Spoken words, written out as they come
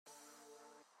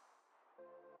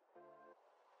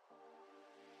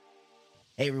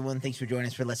Hey everyone, thanks for joining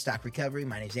us for Let's Talk Recovery.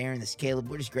 My name's Aaron, this is Caleb.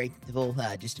 We're just grateful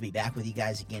just to be back with you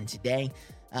guys again today.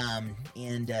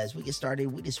 And as we get started,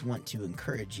 we just want to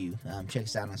encourage you. Check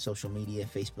us out on social media,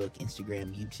 Facebook,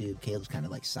 Instagram, YouTube. Caleb's kind of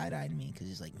like side-eyeing me because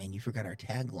he's like, man, you forgot our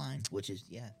tagline, which is,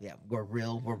 yeah, we're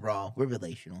real, we're raw, we're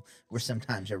relational, we're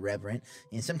sometimes irreverent,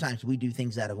 and sometimes we do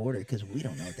things out of order because we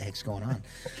don't know what the heck's going on.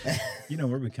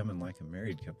 We're becoming like a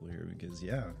married couple here because,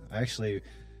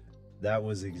 that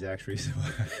was the exact reason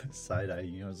why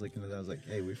side-eye. I was looking at that. I was like,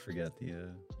 hey, we forgot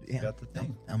the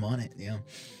thing. I'm on it.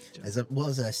 As I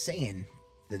was saying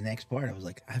the next part, I was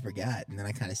like, I forgot. And then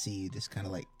I kind of see you just kind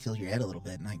of like tilt your head a little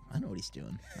bit. And I know what he's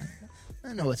doing.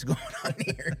 I know what's going on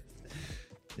here.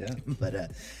 Yeah.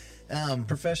 But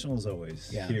professionals always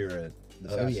here at the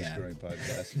fastest growing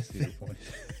podcast. You see your point.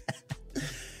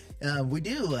 We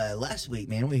do. Last week,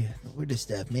 man, we're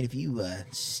just made a few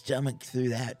stomach through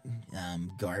that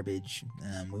garbage.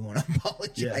 We want to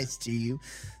apologize to you.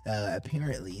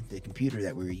 Apparently, the computer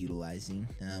that we were utilizing,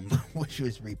 which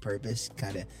was repurposed,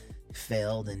 kind of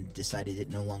failed and decided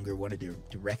it no longer wanted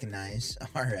to recognize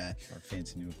our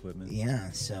fancy new equipment.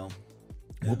 Yeah, so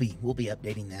we'll be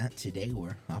updating that today.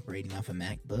 We're operating off a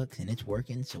MacBook and it's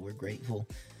working, so we're grateful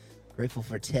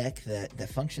for tech that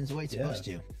functions the way it's supposed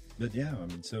to. But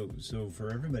so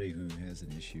for everybody who has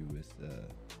an issue with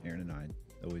Aaron and I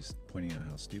always pointing out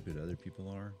how stupid other people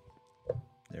are,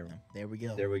 there we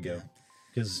go.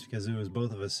 Because it was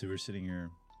both of us who were sitting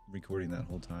here recording that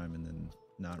whole time and then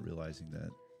not realizing that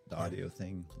the audio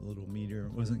thing, the little meter,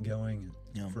 wasn't going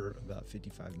for about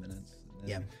 55 minutes.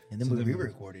 And then we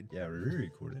re-recorded. Yeah, we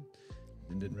re-recorded.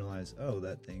 And didn't realize,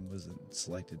 that thing wasn't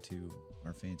selected to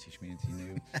our fancy schmancy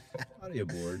new audio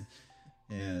board.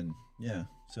 And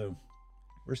so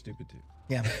we're stupid too.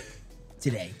 Yeah.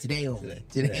 Today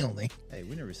only. Hey,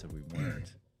 we never said we weren't.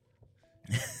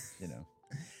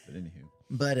 But anywho.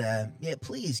 But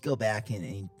please go back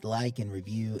and like and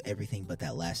review everything but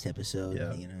that last episode.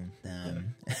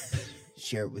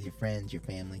 Share it with your friends, your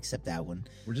family, except that one.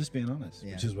 We're just being honest,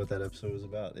 which is what that episode was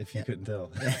about. If you couldn't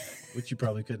tell, which you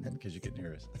probably couldn't because you couldn't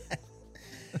hear us.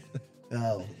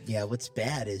 Oh yeah, what's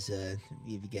bad is if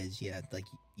you guys like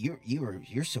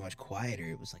you're so much quieter.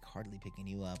 It was like hardly picking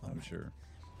you up. I'm sure.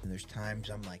 And there's times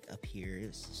I'm like up here. It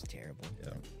was just terrible.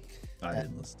 Yeah, I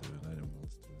didn't listen to it.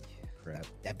 Crap.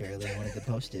 I barely wanted to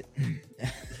post it.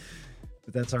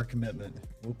 But that's our commitment.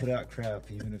 We'll put out crap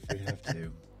even if we have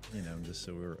to. Just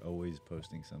so we're always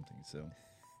posting something. So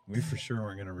we for sure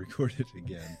aren't going to record it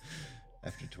again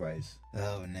after twice.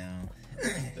 Oh no.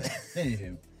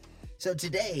 Anywho. So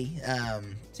today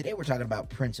we're talking about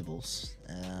principles,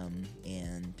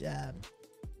 and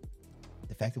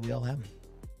the fact that we all have them.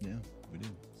 Yeah, we do.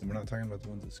 And we're not talking about the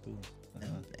ones at school.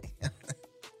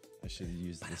 I should have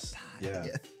used this. Yeah,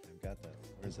 I've got that.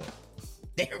 Where's that?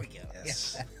 There we go.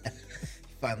 Yes. You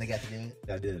finally got to do it.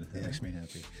 I did. That makes me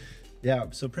happy.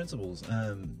 Yeah, so principles.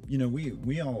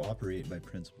 We all operate by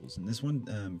principles. And this one,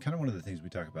 kind of one of the things we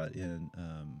talk about in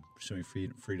Pursuing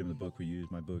Freedom, the book we use,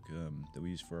 my book that we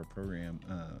use for our program,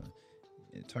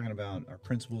 talking about our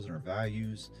principles and our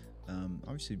values.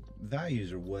 Obviously,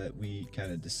 values are what we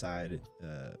kind of decide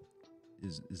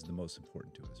is the most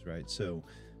important to us, right? So,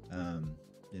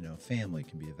 family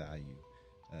can be a value.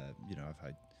 If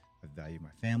I value my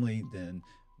family, then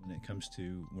when it comes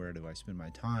to where do I spend my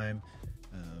time,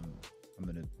 I'm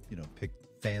going to, pick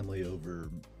family over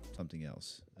something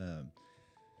else.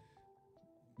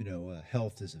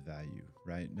 Health is a value,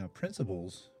 right? Now,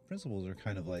 principles are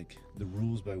kind of like the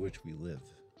rules by which we live,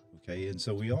 okay? And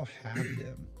so we all have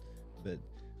them, but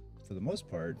for the most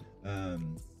part,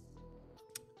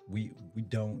 we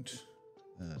don't,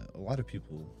 a lot of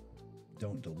people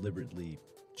don't deliberately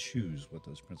choose what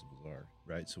those principles are,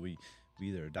 right? So we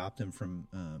either adopt them from,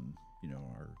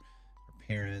 our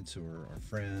parents or our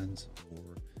friends,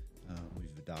 or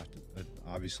we've adopted,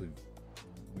 obviously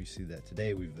we see that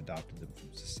today, we've adopted them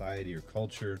from society or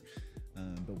culture,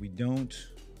 but we don't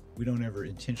ever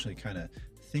intentionally kind of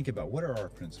think about what are our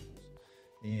principles,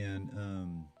 and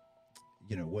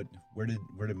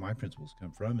where did my principles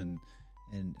come from, and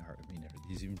are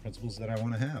these even principles that I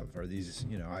want to have? Are these,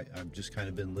 I've just kind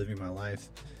of been living my life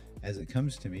as it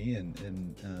comes to me and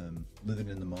living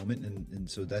in the moment. And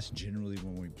so that's generally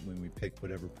when we pick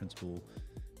whatever principle,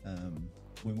 so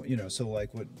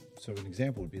an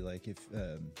example would be like if,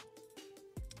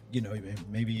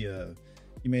 maybe you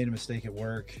made a mistake at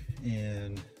work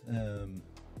and,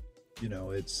 it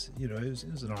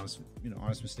was an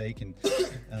honest mistake, and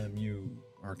you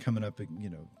are coming up,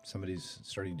 somebody's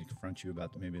starting to confront you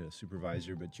about maybe a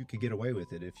supervisor, but you could get away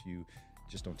with it if you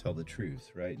just don't tell the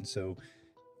truth, right? And so,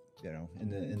 in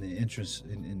the interest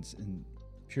in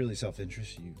purely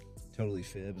self-interest, you totally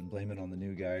fib and blame it on the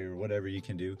new guy or whatever you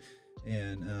can do.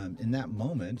 And in that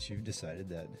moment, you've decided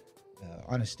that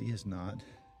honesty is not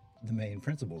the main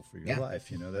principle for your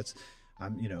life.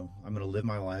 I'm going to live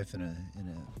my life in a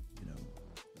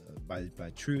by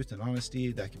truth and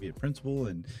honesty. That could be a principle,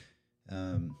 and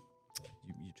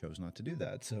you chose not to do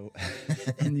that. So,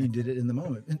 and you did it in the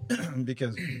moment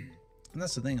because, and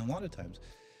that's the thing. A lot of times,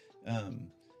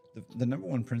 the number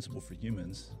one principle for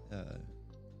humans,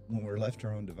 when we're left to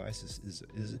our own devices,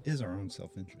 is our own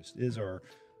self-interest, is our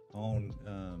own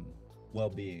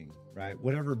well-being, right?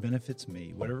 Whatever benefits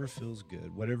me, whatever feels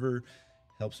good, whatever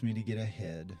helps me to get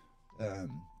ahead.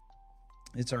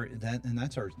 That's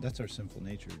our sinful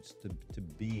nature. It's to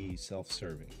be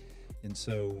self-serving, and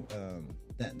so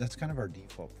that's kind of our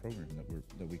default program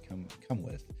that we come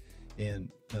with, and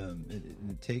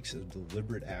it takes a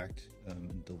deliberate act,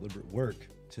 deliberate work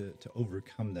to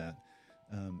overcome that,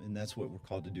 and that's what we're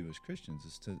called to do as Christians,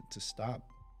 is to stop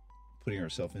putting our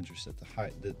self-interest at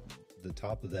the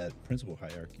top of that principle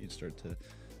hierarchy and start to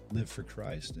live for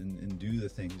Christ and do the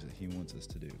things that He wants us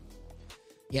to do.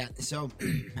 Yeah, so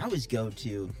I always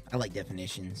I like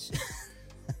definitions,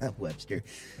 Webster.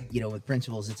 With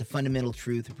principles, it's a fundamental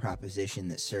truth or proposition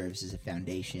that serves as a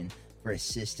foundation for a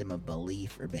system of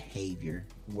belief or behavior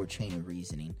or chain of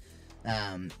reasoning.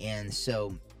 And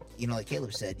so, like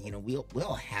Caleb said, we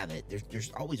all have it.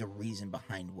 There's always a reason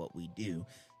behind what we do.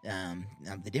 Now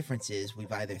the difference is we've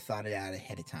either thought it out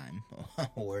ahead of time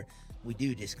or we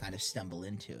do just kind of stumble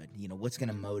into it. What's going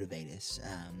to motivate us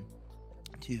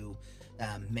to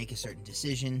make a certain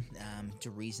decision, to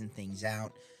reason things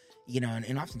out,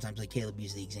 and oftentimes, like Caleb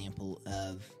used the example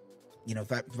of,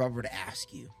 if I were to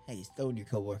ask you, hey, throwing your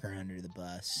coworker under the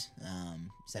bus,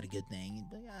 is that a good thing? You'd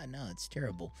be like, no, it's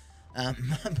terrible.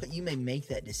 But you may make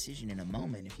that decision in a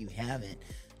moment if you haven't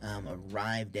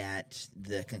arrived at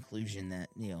the conclusion that,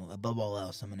 above all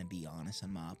else, I'm going to be honest,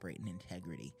 I'm going to operate in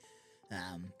integrity.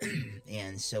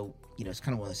 And so, it's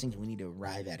kind of one of those things we need to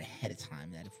arrive at ahead of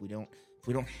time, that if we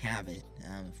don't have it,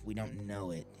 if we don't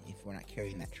know it, if we're not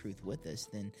carrying that truth with us,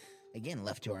 then again,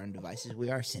 left to our own devices, we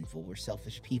are sinful. We're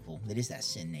selfish people. It is that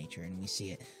sin nature, and we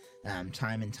see it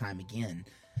time and time again.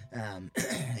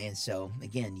 And so,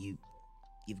 again,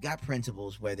 you've got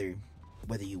principles whether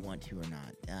you want to or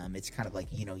not. It's kind of like,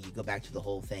 you go back to the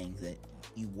whole thing that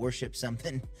you worship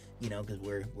something, because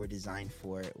we're designed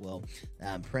for it. Well,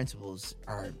 principles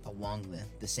are along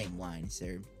the same lines.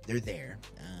 They're there.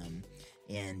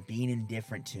 And being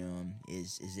indifferent to them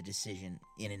is a decision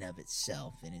in and of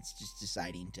itself, and it's just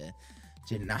deciding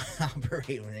to not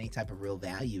operate with any type of real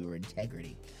value or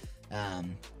integrity.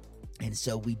 And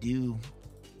so we do,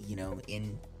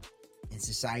 in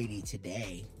society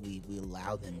today, we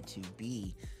allow them to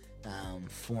be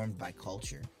formed by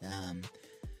culture.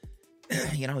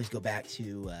 You can always go back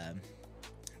to, I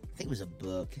think it was a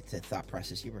book, it's a thought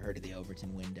process. You ever heard of the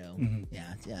Overton window? Mm-hmm.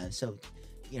 Yeah. So,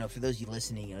 for those of you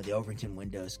listening, the Overton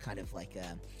window is kind of like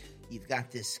you've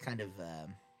got this kind of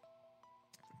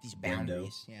these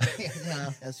boundaries. Yeah,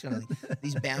 that's kind of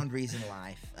these boundaries in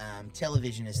life.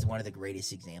 Television is one of the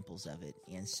greatest examples of it.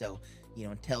 And so,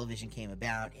 when television came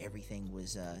about, everything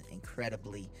was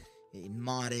incredibly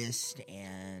modest.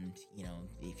 And,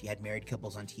 if you had married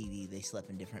couples on TV, they slept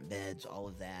in different beds, all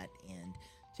of that. And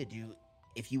if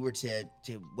you were to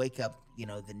wake up,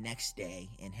 the next day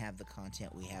and have the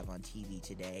content we have on TV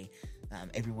today,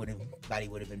 everybody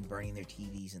would have been burning their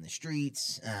TVs in the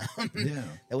streets. That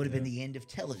would have been the end of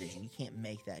television. You can't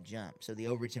make that jump. So the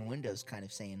Overton window is kind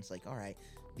of saying, it's like, all right,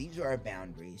 these are our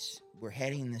boundaries. We're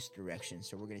heading in this direction.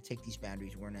 So we're going to take these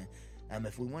boundaries. We're going to,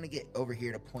 if we want to get over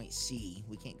here to point C,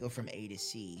 we can't go from A to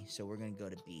C. So we're going to go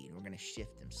to B, and we're going to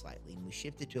shift them slightly. And we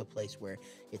shift it to a place where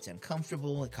it's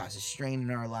uncomfortable. It causes strain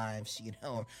in our lives,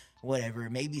 whatever.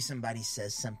 Maybe somebody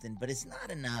says something, but it's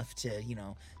not enough to,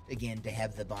 again, to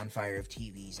have the bonfire of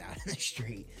TVs out in the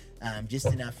street. Just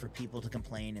enough for people to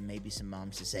complain, and maybe some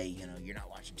moms to say, you're not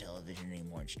watching television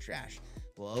anymore. It's trash.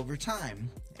 Well, over time,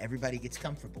 everybody gets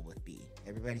comfortable with B.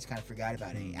 Everybody's kind of forgot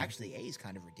about A. Actually, A is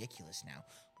kind of ridiculous now.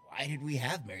 Why did we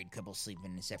have married couples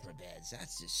sleeping in separate beds?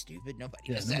 That's just stupid.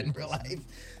 Nobody does that in real life.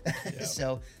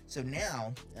 So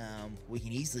now we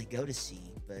can easily go to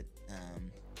C, but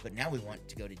now we want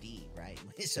to go to D, right?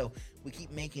 So we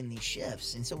keep making these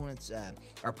shifts, and so when it's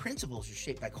our principles are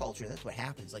shaped by culture, that's what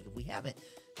happens. Like if we haven't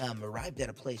arrived at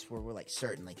a place where we're like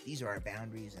certain, like these are our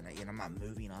boundaries, and I'm not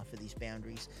moving off of these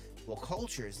boundaries. Well,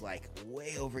 culture is like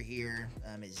way over here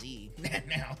at Z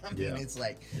now. I mean, it's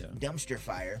like dumpster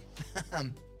fire.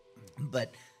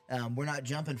 But we're not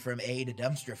jumping from A to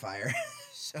dumpster fire.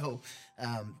 So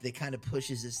that kind of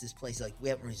pushes us this place, like we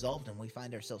haven't resolved them. We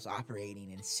find ourselves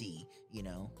operating in C,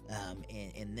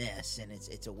 in this, and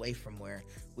it's away from where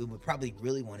we would probably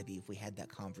really want to be if we had that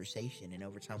conversation. And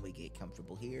over time we get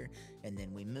comfortable here, and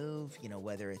then we move,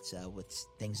 whether it's with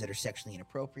things that are sexually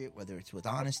inappropriate, whether it's with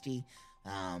honesty,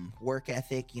 work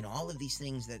ethic, all of these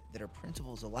things that are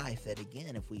principles of life that,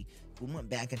 again, if we went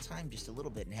back in time just a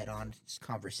little bit and had honest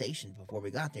conversations before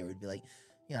we got there, we'd be like,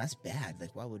 that's bad.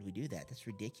 Like, why would we do that? That's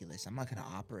ridiculous. I'm not going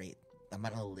to operate. I'm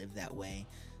not going to live that way.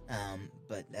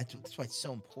 But that's why it's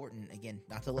so important, again,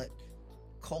 not to let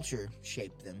culture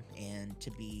shape them and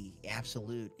to be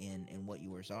absolute in what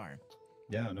yours are.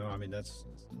 Yeah, no, I mean, that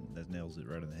nails it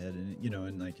right on the head. And,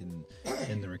 and like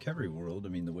in the recovery world, I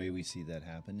mean, the way we see that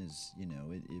happen is,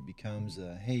 it becomes,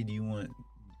 hey,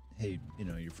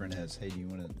 your friend has, hey, do you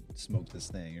want to smoke this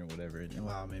thing or whatever? And,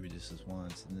 well, maybe just this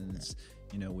once. And then it's,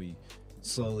 we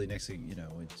slowly, next thing,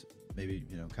 it's maybe,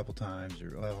 a couple times,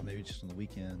 or, well, maybe just on the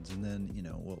weekends. And then,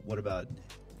 what about,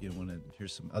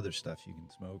 here's some other stuff you can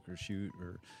smoke or shoot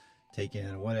or take in,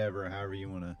 or whatever, however you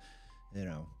want to,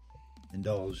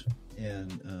 indulge.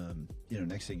 And,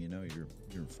 next thing you know, you're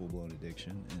in full-blown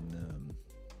addiction, and,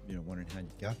 wondering how you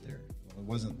got there. Well, it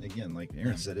wasn't, again, like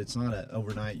Aaron said, it's not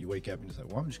overnight you wake up and decide,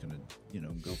 well, I'm just going to,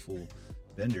 go full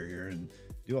bender here and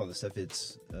do all this stuff.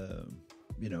 It's,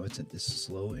 it's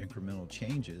slow incremental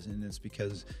changes, and it's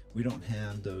because we don't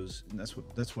have those, and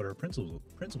that's what our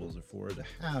principles are for, to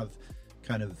have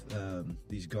kind of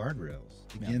these guardrails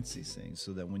against these things,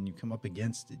 so that when you come up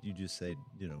against it, you just say,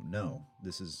 no,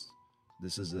 this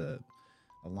is a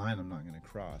line I'm not going to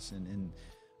cross. And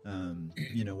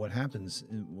what happens,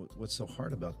 what's so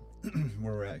hard about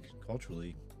where we're at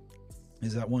culturally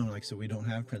is that, one, like, so we don't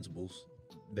have principles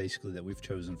basically that we've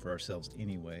chosen for ourselves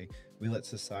anyway. We let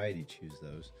society choose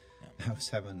those. I was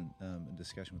having a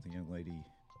discussion with a young lady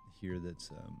here that's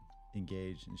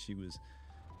engaged, and she was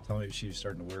telling me she was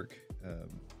starting to work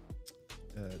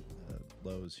at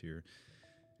Lowe's here,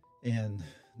 and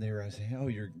they were saying, "Oh,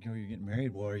 you're getting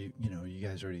married. Well, are you you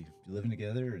guys already living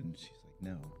together?" And she's like,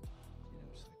 "No."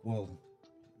 She's like, "Well,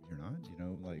 you're not.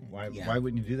 Like, why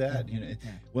wouldn't you do that?"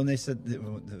 When they said that,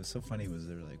 what was so funny was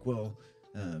they were like, "Well,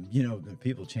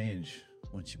 people change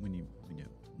when you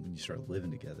start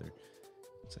living together."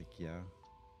 It's like, yeah,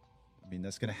 I mean,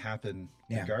 that's going to happen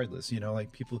regardless.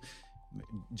 Like, people.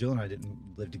 Jill and I didn't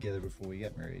live together before we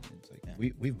got married. It's like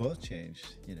we've both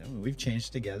changed. We've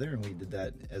changed together, and we did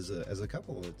that as a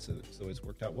couple. So it's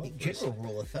worked out well. General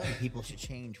rule of thumb: people should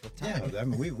change with time. Yeah, I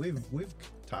mean,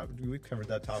 we've covered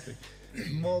that topic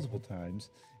multiple times.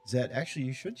 Is that actually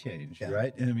you should change,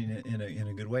 right? And I mean, in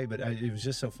a good way. But it was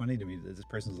just so funny to me that this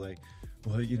person's like,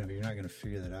 well, you're not going to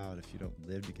figure that out if you don't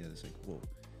live together. It's like, well,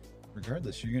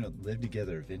 regardless, you're going to live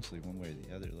together eventually, one way or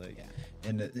the other. Like,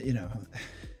 and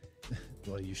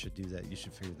well, you should do that. You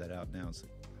should figure that out now. It's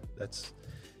like,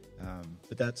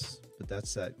 but that's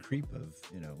that creep of,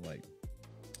 like,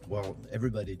 well,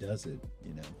 everybody does it.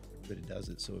 Everybody does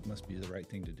it, so it must be the right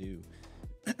thing to do,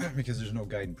 because there's no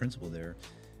guiding principle there.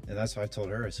 And that's why I told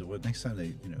her. I said, well, next time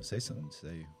they, say something,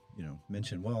 say,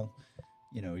 mention, well,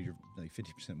 you're like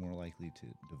 50% more likely to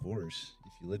divorce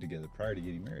if you live together prior to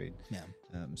getting married. Yeah.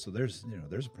 So there's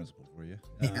a principle for you.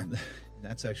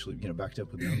 That's actually, backed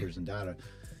up with numbers and data.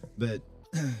 But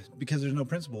because there's no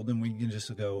principle, then we can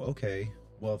just go, okay,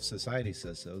 well, if society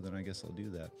says so, then I guess I'll do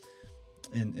that.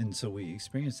 And so we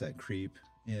experience that creep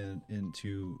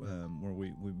into where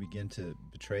we begin to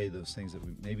betray those things that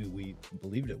maybe we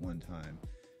believed at one time.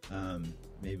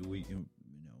 Maybe we,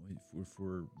 if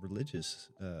we're religious,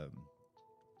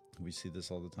 we see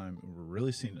this all the time. We're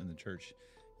really seeing it in the church,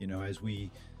 as we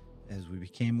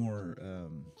became more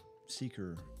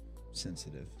seeker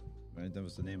sensitive. Right, that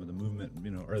was the name of the movement,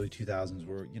 early 2000s,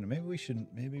 where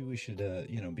maybe we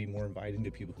should be more inviting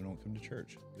to people who don't come to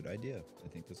church. Good idea. I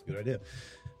think that's a good idea.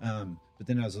 But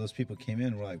then as those people came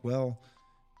in, we're like, well,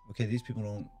 okay, these people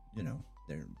don't,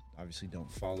 they obviously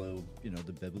don't follow,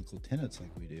 the biblical tenets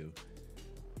like we do.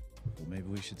 Well, maybe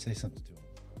we should say something to them.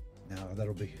 Now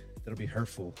that'll be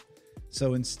hurtful.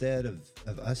 So instead of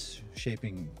us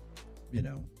shaping,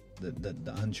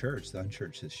 the unchurched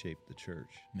has shaped the church,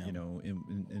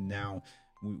 and now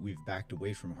we've backed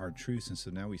away from hard truths, and so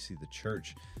now we see the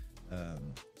church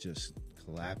just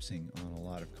collapsing on a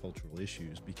lot of cultural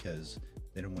issues because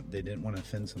they didn't want to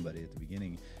offend somebody at the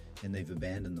beginning, and they've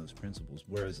abandoned those principles.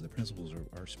 Whereas the principles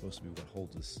are supposed to be what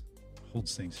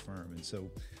holds things firm. And so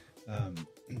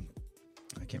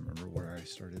I can't remember where I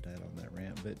started at on that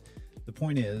rant, but the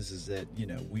point is that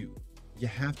you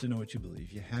have to know what you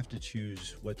believe. You have to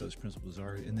choose what those principles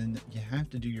are, and then you have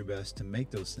to do your best to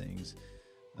make those things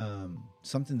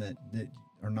something that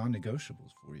are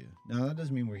non-negotiables for you. Now, that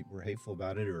doesn't mean we're hateful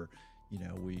about it, or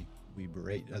we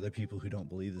berate other people who don't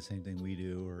believe the same thing we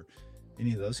do, or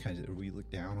any of those kinds of, or we look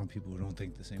down on people who don't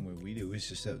think the same way we do. It's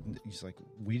just that it's like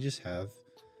we just have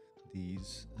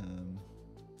these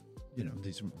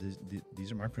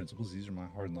these are my principles, these are my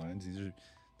hard lines, these are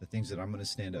the things that I'm going to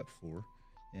stand up for,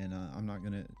 and I'm not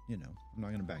going to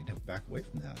back away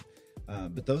from that.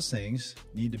 But those things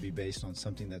need to be based on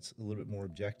something that's a little bit more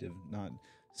objective, not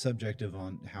subjective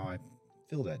on how I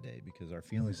feel that day, because our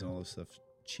feelings and all this stuff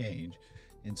change.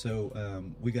 And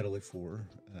so we got to look for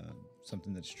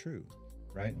something that's true,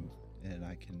 right? And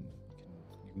you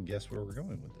can guess where we're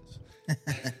going with this.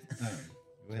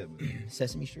 Go ahead.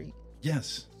 Sesame Street.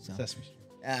 Yes, Sesame Street.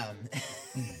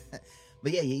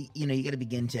 But yeah, you got to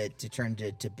begin to turn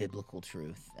to biblical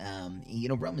truth.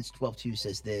 Romans 12:2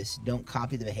 says this: "Don't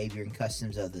copy the behavior and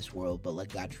customs of this world, but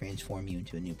let God transform you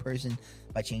into a new person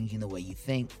by changing the way you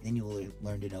think. Then you will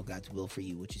learn to know God's will for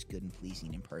you, which is good and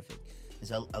pleasing and perfect." And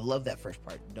so I love that first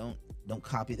part. Don't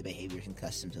copy the behaviors and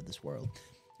customs of this world.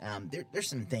 There's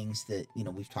some things that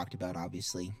we've talked about.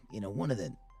 Obviously, one of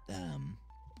the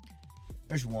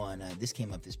there's one, this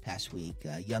came up this past week.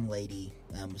 A young lady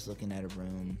was looking at a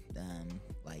room,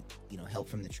 help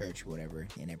from the church or whatever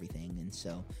and everything. And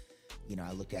so,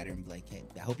 I looked at her and be like, "Hey,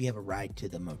 I hope you have a ride to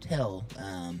the motel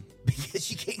because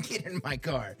you can't get in my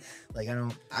car." Like,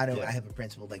 I have a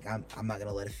principle. Like, I'm not going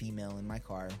to let a female in my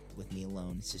car with me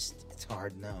alone. It's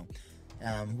hard, no.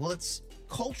 Well, it's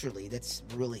culturally, that's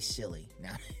really silly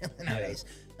nowadays.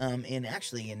 And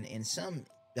actually in some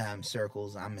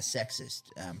circles, I'm a sexist,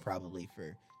 probably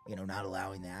for not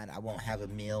allowing that. I won't have a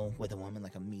meal with a woman,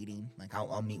 like a meeting. Like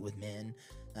I'll meet with men,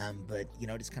 but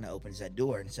it just kind of opens that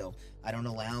door. And so I don't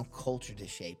allow culture to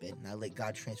shape it, and I let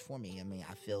God transform me. I mean,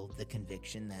 I feel the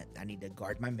conviction that I need to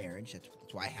guard my marriage. That's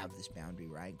why I have this boundary,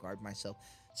 right? Guard myself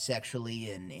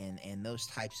sexually and those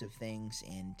types of things,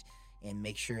 and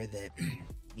make sure that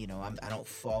I don't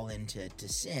fall into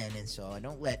sin. And so I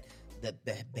don't let the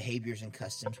behaviors and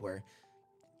customs where,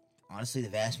 honestly, the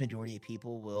vast majority of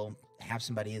people will have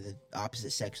somebody of the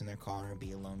opposite sex in their car and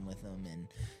be alone with them. And,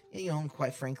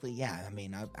 quite frankly, yeah, I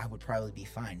mean, I would probably be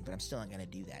fine, but I'm still not going to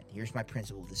do that. Here's my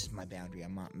principle. This is my boundary.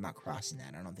 I'm not crossing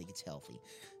that. I don't think it's healthy.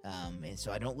 And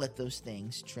so I don't let those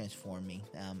things transform me.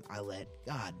 I let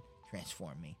God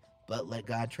transform me. But let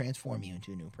God transform you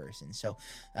into a new person. So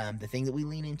the thing that we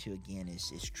lean into, again,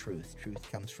 is truth.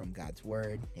 Truth comes from God's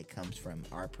word. It comes from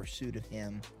our pursuit of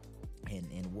him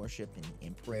in worship and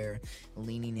in prayer,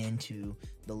 leaning into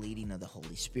the leading of the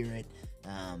Holy Spirit.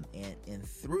 And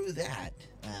through that,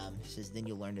 it says, then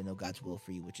you'll learn to know God's will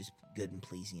for you, which is good and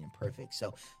pleasing and perfect.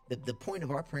 So the point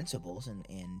of our principles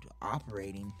and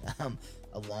operating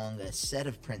along a set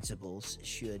of principles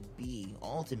should be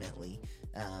ultimately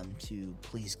to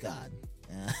please God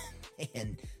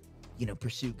and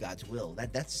pursue God's will.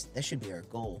 That should be our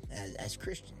goal as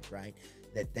Christians, right?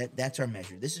 That's our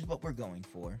measure. This is what we're going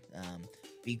for.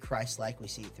 Be Christ-like. We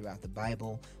see it throughout the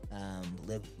Bible.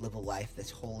 Live a life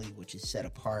that's holy, which is set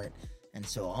apart. And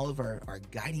so all of our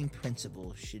guiding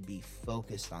principles should be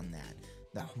focused on that.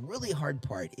 The really hard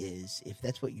part is, if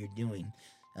that's what you're doing,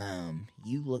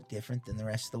 you look different than the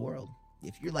rest of the world.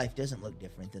 If your life doesn't look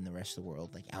different than the rest of the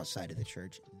world, like outside of the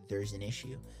church, there's an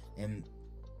issue. And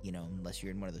unless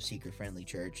you're in one of those seeker-friendly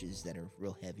churches that are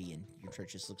real heavy, and your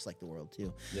church just looks like the world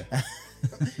too. Yeah.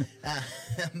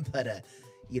 But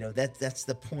that's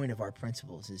the point of our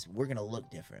principles, is we're going to look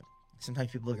different.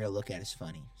 Sometimes people are going to look at us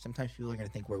funny. Sometimes people are going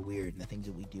to think we're weird, and the things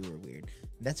that we do are weird.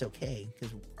 That's okay,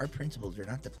 because our principles are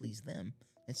not to please them;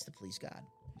 it's to please God.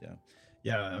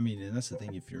 Yeah. I mean, and that's the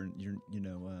thing. If you're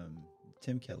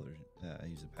Tim Keller,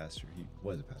 he's a pastor. He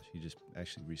was a pastor. He just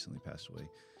actually recently passed away.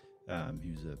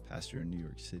 He was a pastor in New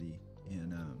York City,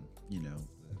 and a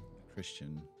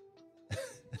Christian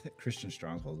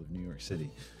stronghold of New York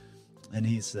City. And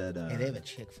he said, "Hey, they have a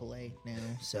Chick-fil-A now,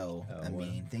 so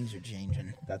things are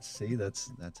changing." That's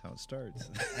how it starts.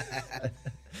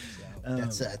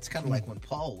 It's kind of like when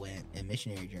Paul went in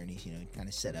missionary journeys. Kind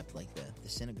of set up like the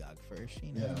synagogue first,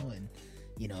 and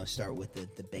start with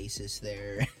the basis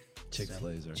there.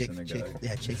 Chick-fil-A's our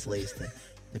synagogue. Chick-fil-A's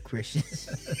the Christians,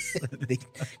 the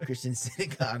Christian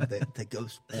synagogue that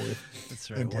goes forth.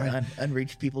 That's right. Into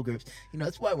unreached people groups.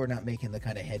 That's why we're not making the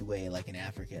kind of headway like in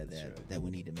Africa that we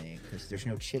need to make, because there's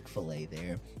no Chick-fil-A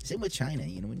there. Same with China.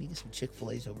 We need to get some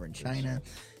Chick-fil-A's over in China,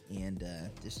 and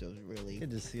just those really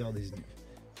good to see all these.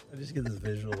 I just get this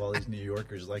visual of all these New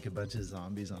Yorkers like a bunch of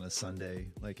zombies on a Sunday,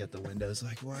 like at the windows,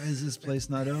 like, why is this place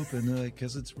not open? They're like,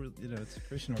 because it's it's a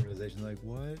Christian organization. Like,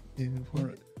 what?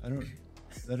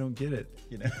 I don't get it.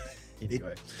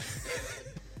 Anyway.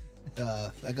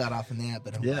 I got off on that,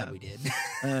 but I'm glad we did.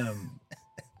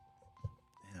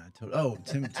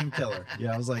 Tim Keller.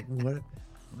 Yeah, I was like, what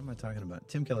am I talking about?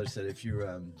 Tim Keller said, if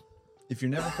you're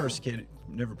never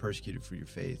persecuted for your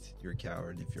faith, you're a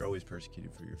coward. And if you're always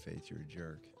persecuted for your faith, you're a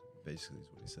jerk. Basically, is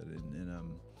what he said.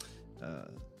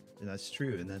 And that's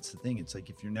true. And that's the thing. It's like,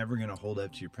 if you're never going to hold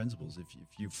up to your principles, if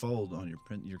you fold on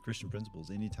your Christian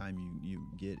principles, anytime you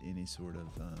get any sort of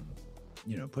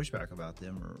pushback about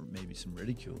them, or maybe some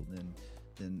ridicule,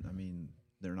 then I mean,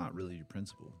 they're not really your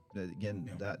principle. Again,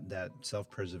 that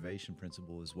self-preservation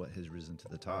principle is what has risen to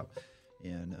the top.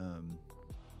 And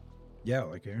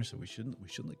like Aaron said, we should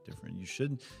look different.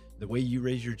 The way you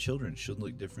raise your children should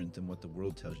look different than what the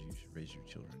world tells you should raise your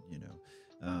children.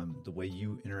 The way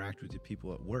you interact with the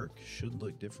people at work should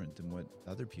look different than what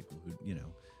other people who,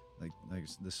 like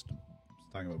this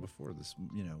talking about before, this,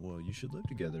 well, you should live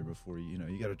together before you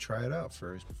got to try it out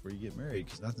first before you get married,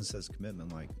 because nothing says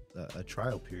commitment like a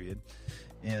trial period.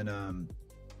 And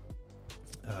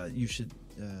you should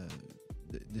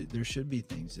there should be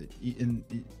things that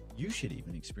you should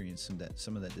even experience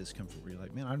some of that discomfort where you're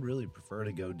like, man, I'd really prefer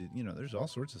to go do, there's all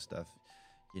sorts of stuff,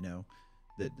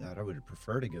 that I would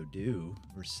prefer to go do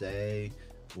or say,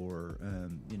 or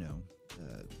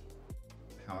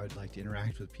how I'd like to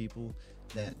interact with people,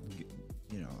 that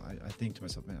I think to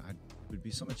myself, man, it would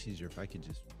be so much easier if I could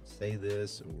just say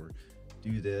this or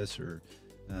do this, or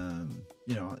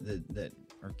that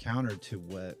are counter to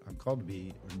what I'm called to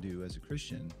be or do as a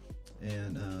Christian.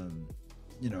 And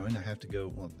and I have to go,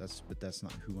 well, that's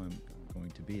not who I'm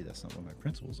going to be. That's not what my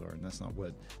principles are, and that's not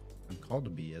what I'm called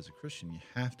to be as a Christian. You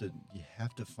have to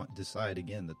decide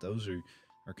again that those are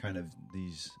kind of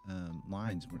these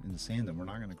lines in the sand that we're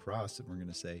not going to cross. That we're going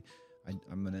to say,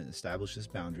 I'm going to establish this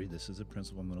boundary. This is a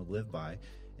principle I'm going to live by,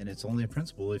 and it's only a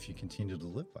principle if you continue to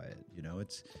live by it.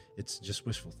 It's just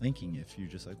wishful thinking if you're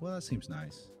just like, well, that seems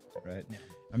nice, right? Yeah.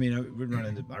 I mean, I run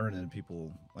into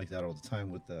people like that all the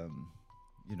time with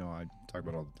I talk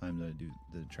about all the time that I do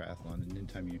the triathlon, and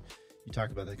anytime you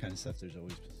talk about that kind of stuff, there's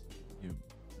always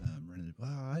running into,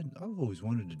 well, I've always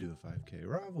wanted to do a 5K,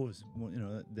 or I've always,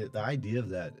 the idea of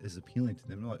that is appealing to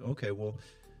them. They're like, okay, well,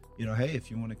 hey, if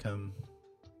you want to come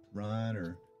run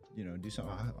or do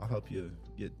something, I'll help you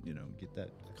get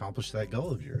accomplish that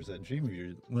goal of yours, that dream of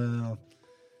yours. Well,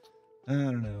 I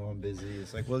don't know, I'm busy.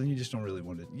 It's like, well, then you just don't really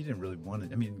want it. You didn't really want it.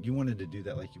 I mean, you wanted to do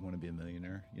that like you want to be a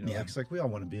millionaire. It's like we all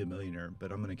want to be a millionaire,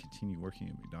 but I'm going to continue working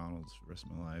at McDonald's for the rest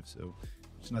of my life. So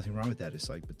there's nothing wrong with that. It's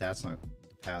like, but that's not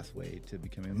the pathway to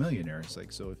becoming a millionaire. It's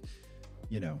like, so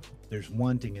if there's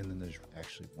wanting, and then there's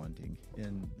actually wanting,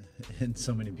 and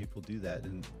so many people do that.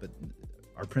 But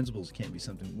our principles can't be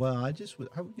something, well,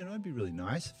 it'd be really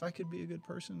nice if I could be a good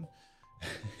person.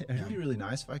 It'd be really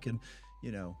nice if I could,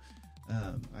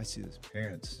 I see this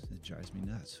parents, it drives me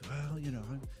nuts. Well,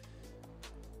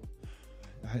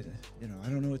 I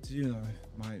don't know what to do.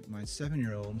 My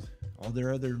 7-year-old, all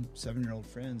their other 7-year-old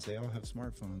friends, they all have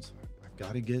smartphones. I've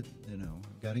got to get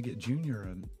Junior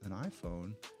an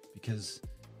iPhone because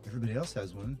everybody else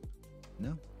has one.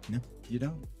 No, you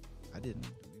don't. I didn't.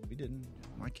 We didn't.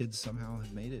 My kids somehow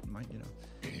have made it.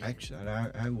 Actually,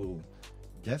 I will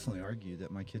definitely argue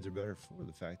that my kids are better for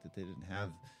the fact that they didn't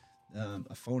have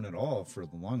a phone at all for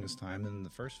the longest time, and the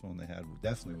first phone they had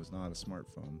definitely was not a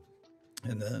smartphone,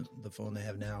 and the phone they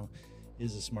have now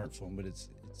is a smartphone, but it's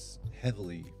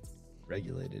heavily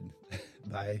regulated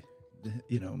by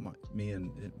me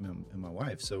and my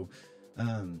wife. So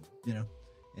and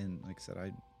like I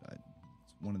said,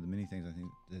 it's one of the many things I think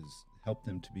has helped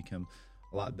them to become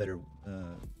a lot better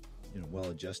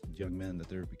well-adjusted young men that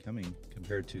they're becoming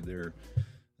compared to their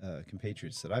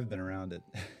compatriots that I've been around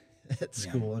at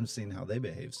school and seen how they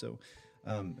behave. So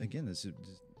again, it's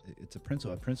a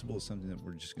principle. A principle is something that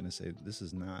we're just going to say, this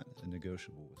is not a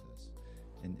negotiable with us,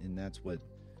 and that's what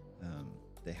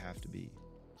they have to be.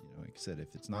 Like I said,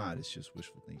 if it's not, it's just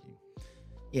wishful thinking.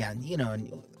 Yeah,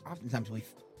 and oftentimes we've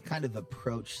kind of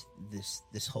approached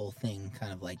this whole thing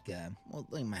kind of like, well,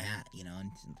 look at my hat, and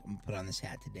I'm gonna put on this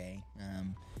hat today.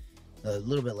 A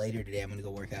little bit later today, I'm going to go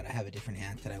work out. I have a different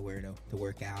hat that I wear to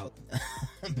work out,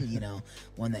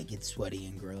 one that gets sweaty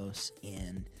and gross.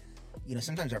 And,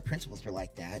 sometimes our principles are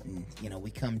like that. And,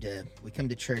 we come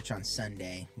to church on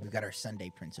Sunday. We've got our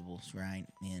Sunday principles, right?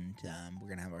 And we're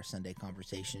going to have our Sunday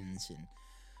conversations, and,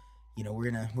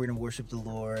 we're going to worship the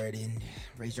Lord and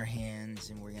raise our hands,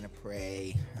 and we're going to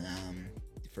pray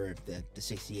for the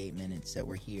 68 minutes that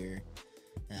we're here.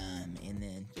 And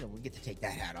then, we get to take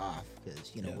that hat off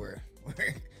because,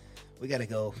 we got to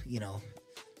go,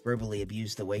 verbally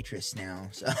abuse the waitress now.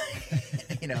 So,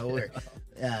 or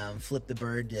flip the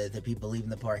bird to the people leaving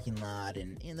the parking lot.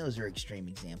 And those are extreme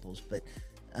examples. But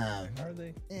are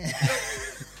they?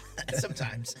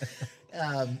 Sometimes.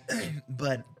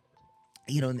 But,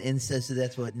 and so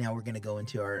that's what now we're going to go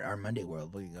into our Monday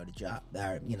world. We're going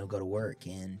to go to work.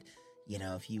 And,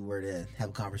 if you were to have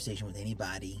a conversation with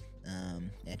anybody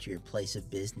at your place of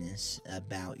business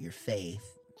about your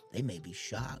faith, they may be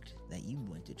shocked that you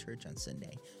went to church on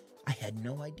Sunday. I had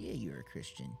no idea you were a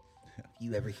Christian. If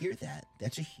you ever hear that,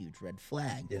 that's a huge red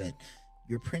flag that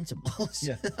your principles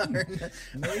are...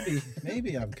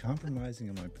 Maybe I'm compromising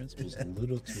on my principles a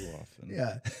little too often.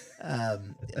 Yeah.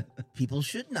 People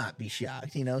should not be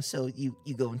shocked, so you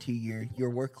go into your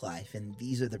work life, and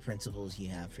these are the principles you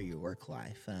have for your work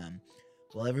life.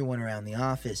 Well, everyone around the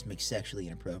office makes sexually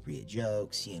inappropriate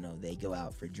jokes. They go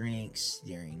out for drinks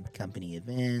during company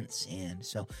events. And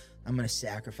so I'm going to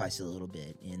sacrifice a little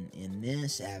bit in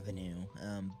this avenue.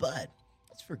 But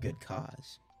it's for good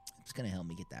cause. It's going to help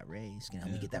me get that raise. It's going to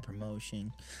help me get that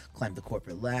promotion, climb the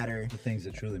corporate ladder. The things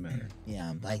that truly matter.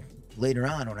 Yeah. Like later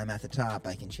on when I'm at the top,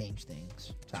 I can change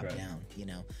things top down,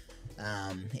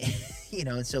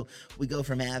 and so we go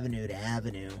from avenue to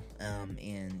avenue,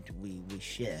 and we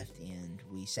shift and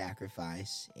we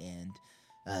sacrifice, and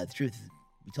the truth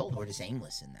be told, we're just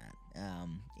aimless in that,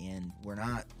 and we're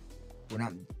not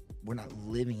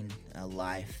living a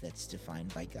life that's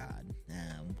defined by God.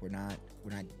 We're not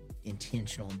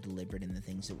intentional and deliberate in the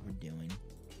things that we're doing,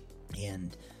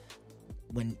 and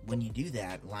when you do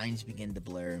that, lines begin to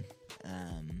blur.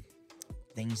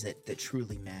 Things that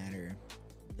truly matter,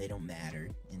 they don't matter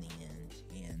in the end,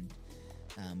 and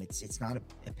it's not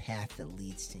a path that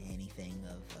leads to anything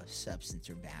of substance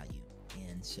or value.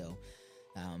 And so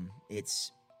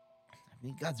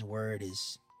God's word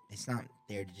it's not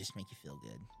there to just make you feel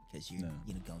good because you're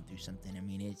going through something. I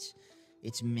mean,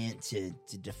 it's meant to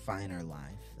define our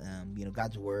life.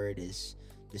 God's word is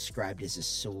described as a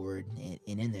sword,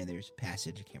 and in there's a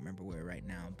passage, I can't remember where right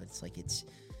now, but it's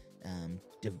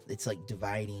like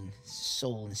dividing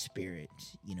soul and spirit,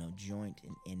 joint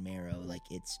and marrow. Like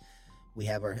we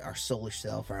have our soulish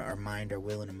self, our mind, our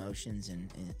will, and emotions,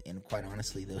 and quite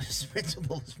honestly, those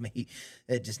principles may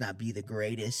just not be the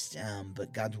greatest.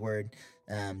 But God's word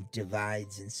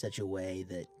divides in such a way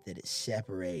that it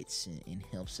separates and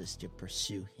helps us to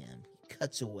pursue Him. It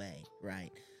cuts away,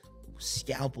 right?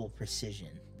 Scalpel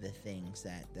precision, the things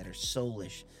that are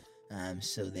soulish.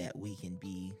 So that we can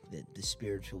be the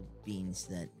spiritual beings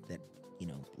that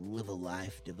live a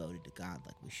life devoted to God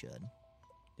like we should.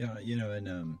 Yeah,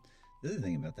 and the other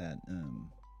thing about that,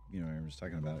 I was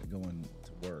talking about going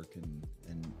to work and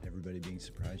everybody being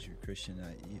surprised you're a Christian.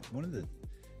 One of the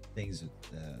things that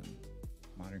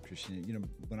modern Christian,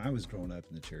 when I was growing up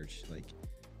in the church, like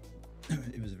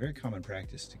it was a very common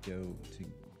practice to go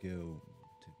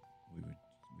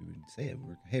we would say it.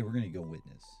 We're going to go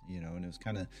witness, and it was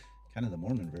kind of the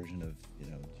Mormon version of,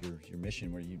 your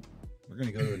mission where we're going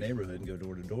to go to a neighborhood and go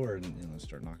door to door and,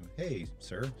 start knocking. Hey,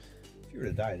 sir, if you were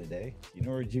to die today,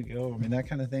 where'd you go? I mean, that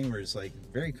kind of thing where it's like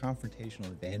very confrontational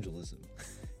evangelism.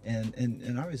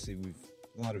 And obviously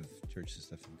a lot of churches and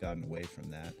stuff have gotten away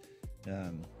from that,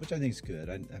 which I think is good.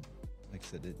 Like I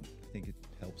said, I think it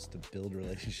helps to build a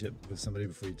relationship with somebody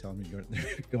before you tell them you're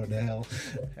going to hell.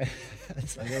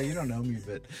 It's like, well, you don't know me,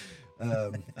 but I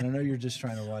don't know, you're just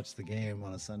trying to watch the game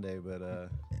on a Sunday, but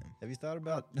have you thought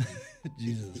about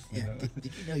Jesus? Yeah.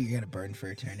 Did you know you're going to burn for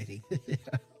eternity? Yeah.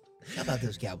 How about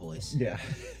those Cowboys? Yeah.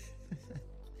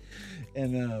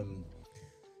 And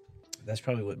that's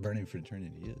probably what burning for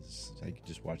eternity is. It's like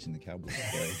just watching the Cowboys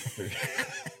play.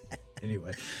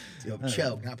 Anyway.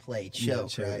 Choke, not play.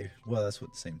 Choke, right? Well, that's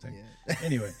what the same thing. Yeah.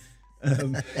 Anyway.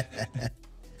 And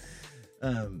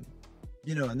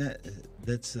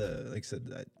that's like I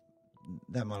said,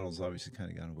 that model's obviously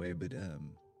kind of gone away, but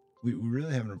we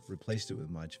really haven't replaced it with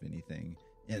much of anything.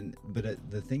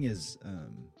 But the thing is,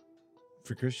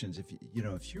 for Christians, if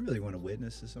you really want to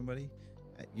witness to somebody,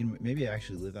 maybe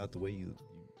actually live out the way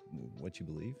what you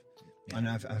believe. Yeah. And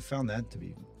I've found that to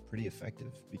be pretty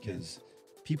effective because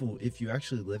people, if you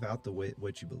actually live out the way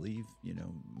what you believe,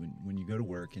 when you go to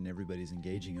work and everybody's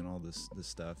engaging in all this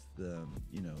stuff,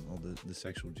 all the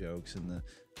sexual jokes and the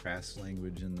crass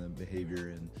language and the behavior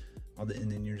and all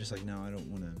and then you're just like, no, I don't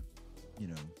want to,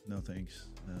 no thanks,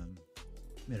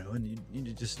 and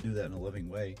you just do that in a loving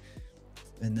way,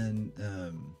 and then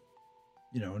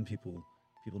when people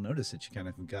notice that you kind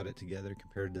of got it together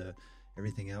compared to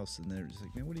everything else, and they're just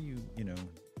like, man, what do you do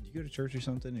you go to church or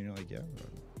something? And you're like, yeah,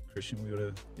 Christian, we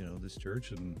go to this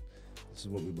church and this is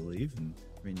what we believe. And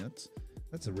I mean,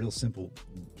 that's a real simple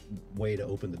way to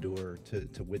open the door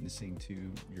to witnessing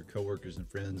to your coworkers and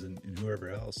friends and whoever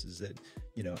else, is that,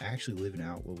 actually living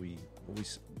out what we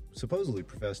supposedly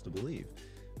profess to believe.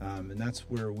 And that's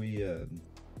where we've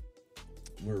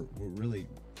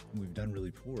done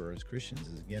really poor as Christians,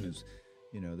 is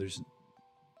there's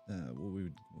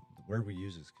where we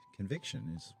use is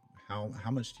conviction, is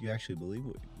how much do you actually believe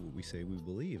what we say we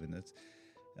believe. And that's,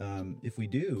 if we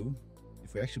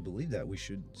actually believe that, we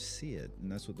should see it.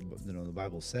 And that's what the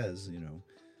Bible says,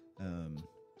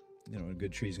 a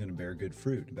good tree is going to bear good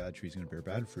fruit, a bad tree is going to bear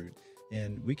bad fruit.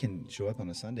 And we can show up on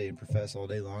a Sunday and profess all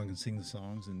day long and sing the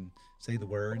songs and say the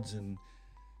words and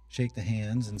shake the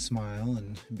hands and smile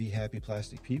and be happy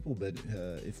plastic people. But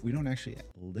if we don't actually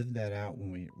live that out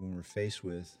when we're faced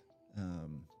with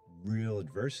real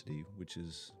adversity, which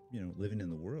is, living in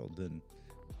the world, then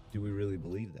do we really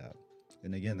believe that?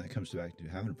 And again, that comes back to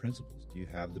having principles. Do you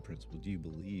have the principles? Do you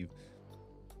believe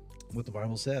what the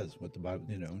Bible says? What the Bible,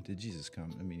 did Jesus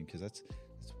come? I mean, because that's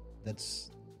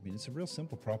it's a real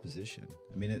simple proposition.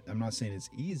 I mean, I'm not saying it's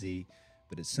easy,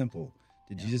 but it's simple.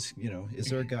 Did Jesus, is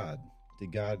there a God?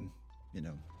 Did God,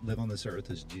 live on this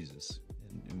earth as Jesus?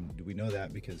 And do we know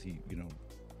that because he,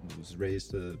 was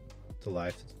raised to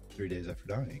life 3 days after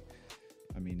dying?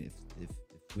 I mean, if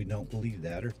we don't believe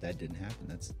that, or if that didn't happen,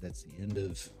 that's the end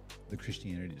of the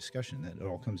Christianity discussion. That it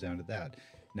all comes down to that.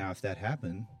 Now, if that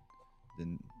happened,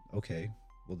 then okay,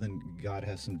 well then God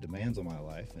has some demands on my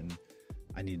life, and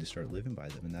I need to start living by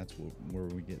them. And that's where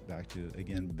we get back to,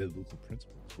 again, biblical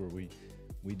principles, where we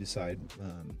decide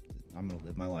I'm going to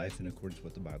live my life in accordance with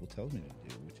what the Bible tells me to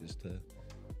do, which is to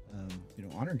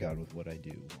honor God with what I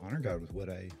do, honor God with what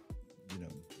I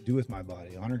do with my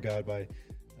body, honor God by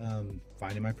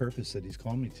finding my purpose that he's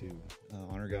called me to,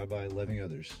 honor God by loving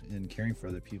others and caring for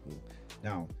other people.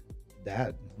 Now,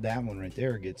 that one right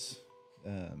there gets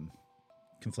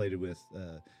conflated with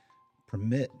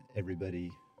permit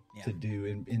everybody to do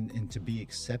and to be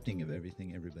accepting of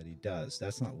everything everybody does.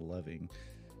 That's not loving.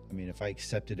 I mean, if I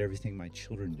accepted everything my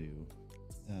children do,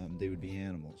 they would be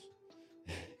animals.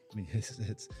 I mean,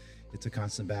 it's a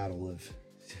constant battle of,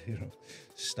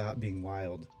 stop being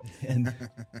wild. And,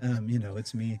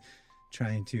 it's me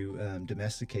trying to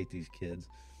domesticate these kids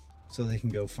so they can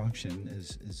go function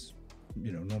as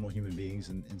normal human beings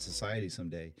in society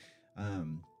someday.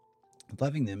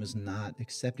 Loving them is not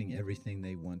accepting everything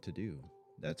they want to do.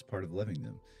 That's part of loving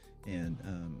them.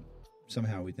 And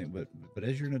somehow we think, but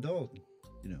as you're an adult,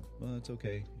 well, it's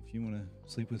okay. If you want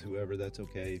to sleep with whoever, that's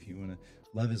okay. If you want to,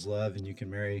 love is love, and you can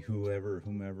marry whoever,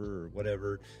 whomever, or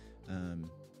whatever.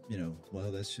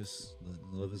 Well, that's just,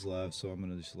 love is love, so I'm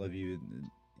going to just love you. And,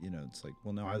 it's like,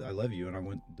 well, no, I love you, and I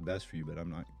want the best for you, but I'm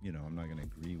not going to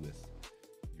agree with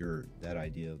that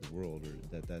idea of the world,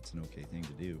 or that's an okay thing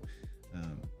to do.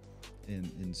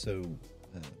 And so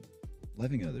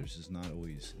loving others is not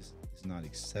always, is not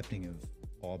accepting of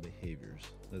all behaviors.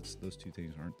 Those two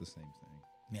things aren't the same thing.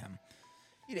 Yeah.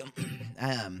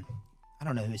 I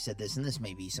don't know who said this, and this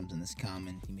may be something that's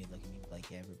common. You may look at me like,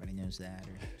 yeah, everybody knows that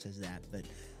or says that. But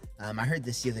I heard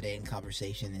this the other day in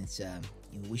conversation. It's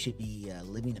we should be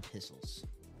living epistles.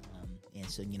 And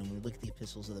so, when we look at the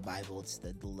epistles of the Bible, it's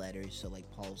the letters. So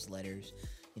like Paul's letters,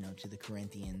 to the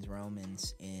Corinthians,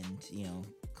 Romans, and,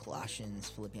 Colossians,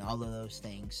 Philippians, all of those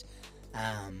things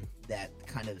that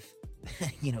kind of,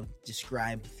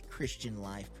 describe Christian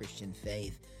life, Christian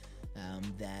faith,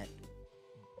 that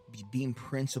being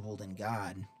principled in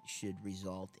God should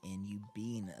result in you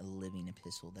being a living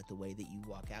epistle, that the way that you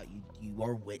walk out, you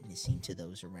are witnessing to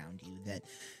those around you, that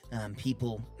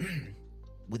people,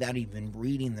 without even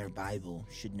reading their Bible,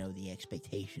 should know the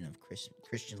expectation of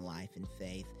Christian life and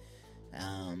faith,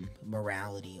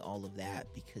 morality, all of that,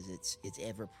 because it's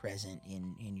ever present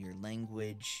in your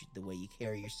language, the way you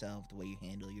carry yourself, the way you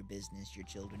handle your business, your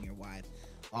children, your wife,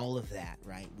 all of that,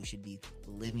 right? We should be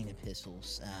living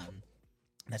epistles.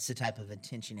 That's the type of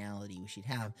intentionality we should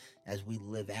have as we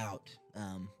live out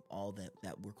all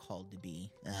that we're called to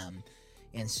be.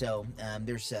 And so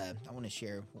there's I want to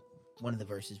share one of the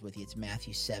verses with you. It's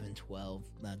Matthew 7:12,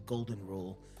 golden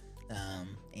rule.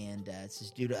 And it says,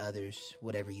 do to others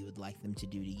whatever you would like them to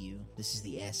do to you. This is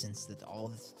the essence that all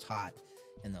that's taught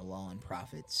in the law and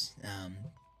prophets.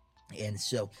 And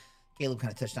so Caleb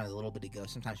kind of touched on it a little bit ago.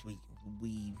 Sometimes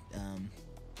we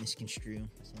misconstrue. Am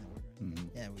I saying that word right? Mm-hmm.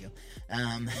 Yeah, there we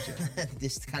go.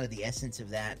 This is kind of the essence of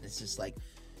that. It's just like,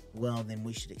 well, then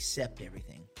we should accept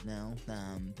everything. No,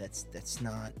 that's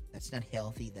not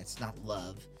healthy. That's not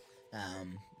love.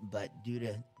 But do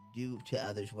to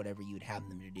others whatever you would have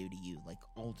them to do to you. Like,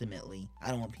 ultimately, I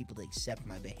don't want people to accept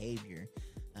my behavior.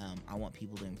 I want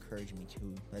people to encourage me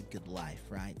to a good life,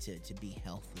 right? To be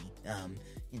healthy,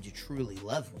 and to truly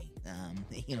love me,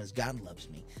 as God loves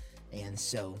me. And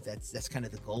so that's kind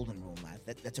of the golden rule in life.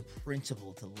 That's a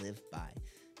principle to live by.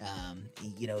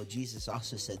 Jesus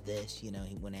also said this,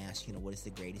 when asked, what is the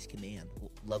greatest command?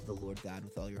 Well, love the Lord God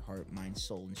with all your heart, mind,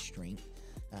 soul, and strength.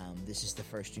 This is the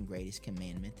first and greatest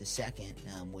commandment. The second,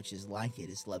 which is like it,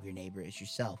 is love your neighbor as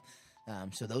yourself.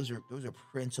 So those are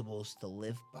principles to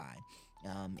live by.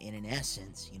 And in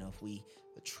essence, if we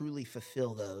truly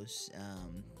fulfill those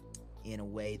in a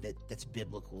way that's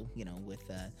biblical,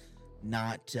 with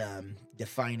not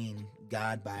defining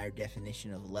God by our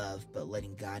definition of love, but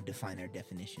letting God define our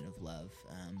definition of love,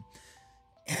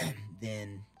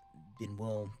 then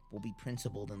we'll be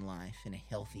principled in life in a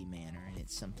healthy manner, and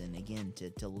it's something again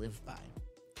to live by.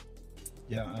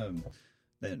 Yeah,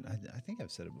 then I think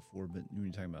I've said it before, but when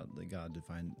you're talking about the God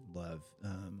defined love,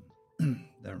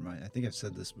 that reminds. I think I've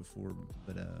said this before,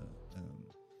 but I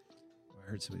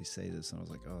heard somebody say this, and I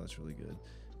was like, "Oh, that's really good."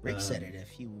 Rick said it a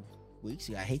few weeks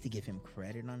ago. I hate to give him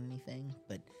credit on anything,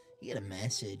 but he had a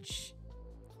message.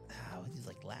 It was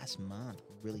like last month,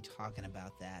 really talking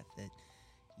about that.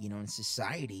 In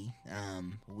society,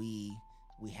 we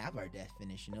have our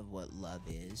definition of what love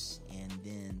is, and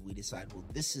then we decide, well,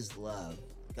 this is love.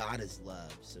 God is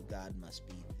love, so God must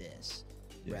be this,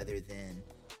 rather than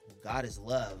God is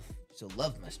love, so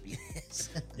love must be this.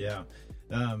 Yeah.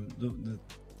 The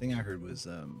thing I heard was,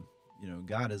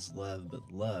 God is love,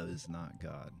 but love is not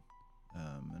God.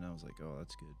 And I was like, oh,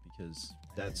 that's good, because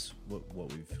that's what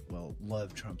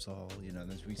love trumps all,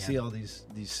 we see all these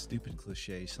stupid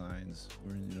cliche signs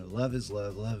where, love is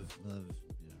love,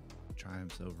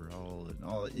 triumphs over all, and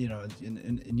all,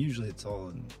 and usually it's all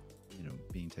in,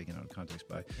 being taken out of context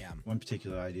by one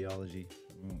particular ideology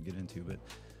we won't get into, but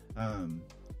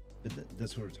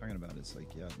that's what we're talking about. It's like,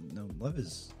 love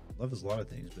is a lot of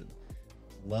things, but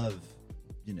love,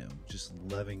 just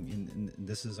loving, and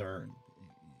this is our,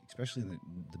 especially in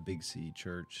the Big C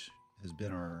church, has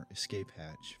been our escape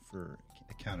hatch for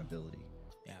accountability.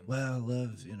 Yeah. Well,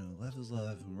 love is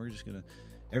love, and we're just gonna,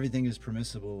 everything is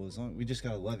permissible as long we just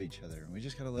gotta love each other, and we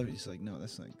just gotta love it. It's like, no,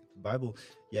 that's not the Bible.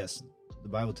 Yes, the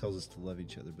Bible tells us to love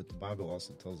each other, but the Bible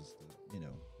also tells us to,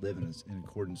 live in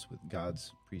accordance with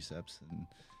God's precepts and,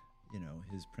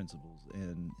 His principles,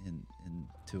 and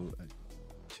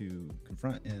to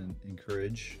confront and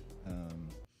encourage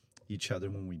each other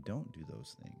when we don't do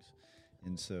those things.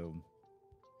 And so,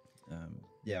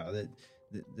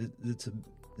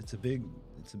 it's a big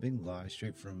lie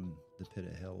straight from the pit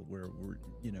of hell, where we're,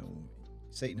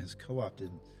 Satan has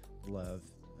co-opted love,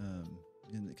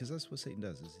 because that's what Satan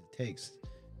does, is he takes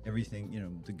everything,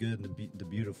 the good and the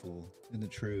beautiful and the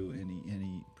true, and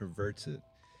he perverts it,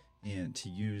 and to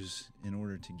use in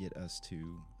order to get us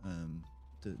to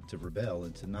rebel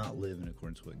and to not live in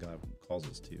accordance with what God calls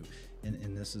us to.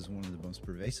 And this is one of the most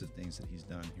pervasive things that he's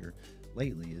done here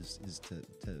lately, is to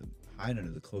hide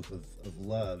under the cloak of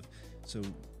love, so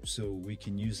we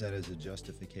can use that as a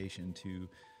justification to,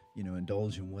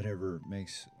 indulge in whatever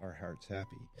makes our hearts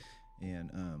happy,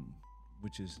 and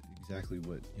which is exactly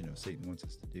what, Satan wants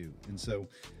us to do. And so,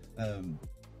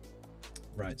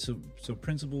 right, so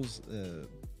principles,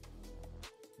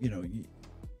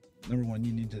 number one,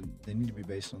 they need to be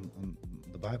based on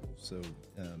the Bible. So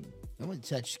I want to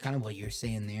touch kind of what you're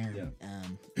saying there. Yeah.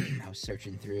 I was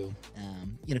searching through,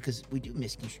 because we do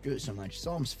misconstrue it so much.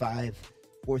 Psalms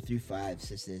 5:4-5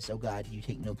 says this: "Oh God, you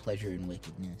take no pleasure in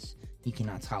wickedness. You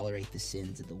cannot tolerate the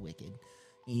sins of the wicked."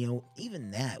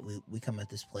 Even that, we come at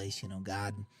this place,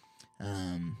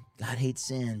 God hates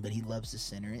sin, but he loves the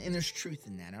sinner. And there's truth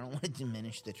in that. I don't want to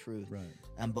diminish the truth.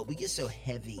 Right. But we get so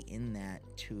heavy in that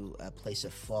to a place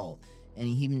of fault. And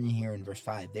even here in verse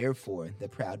 5, "Therefore the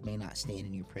proud may not stand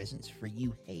in your presence, for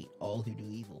you hate all who do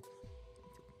evil."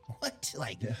 What?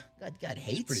 God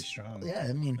hates? It's pretty strong. Yeah,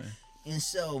 I mean... Yeah. And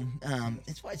so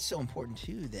it's why it's so important,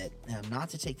 too, that not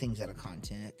to take things out of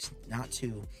context, not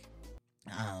to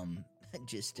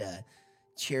just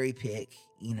cherry pick,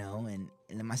 and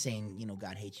am I saying,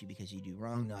 God hates you because you do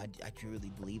wrong? No, I truly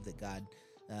believe that God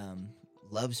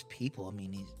loves people. I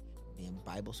mean, the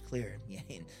Bible's clear. Yeah,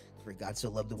 and for God so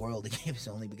loved the world, he gave his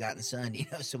only begotten son,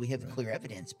 so we have clear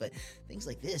evidence. But things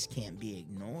like this can't be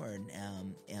ignored,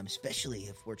 especially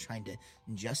if we're trying to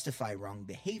justify wrong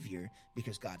behavior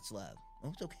because God's love.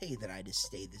 Well, it's okay that I just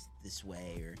stay this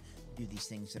way or do these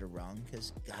things that are wrong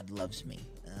because God loves me.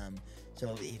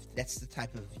 So if that's the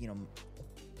type of,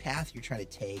 path you're trying to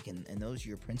take, and those are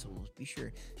your principles, be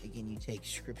sure, again, you take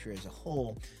Scripture as a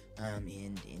whole,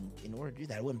 and in order to do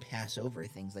that, I wouldn't pass over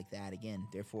things like that. Again,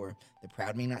 therefore, the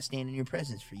proud may not stand in your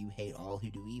presence, for you hate all who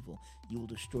do evil. You will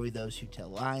destroy those who tell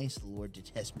lies. The Lord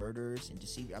detests murderers and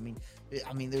deceivers.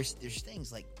 I mean, there's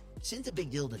things like sin's a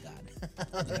big deal to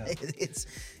God. Yeah.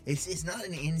 It's not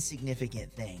an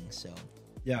insignificant thing. So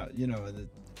yeah, and the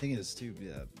thing is too,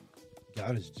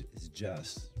 God is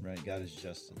just, right? God is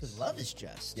justice. Because love is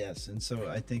just. Yes, and so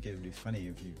I think it would be funny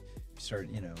if you start,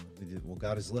 well,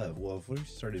 God is love. Well, if we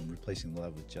started replacing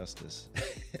love with justice,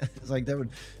 it's like that would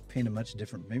paint a much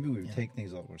different. Maybe we would take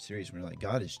things a lot more serious. We're like,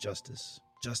 God is justice.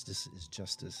 Justice is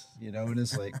justice. And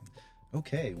it's like,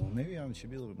 okay, well, maybe I should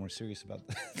be a little bit more serious about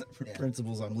the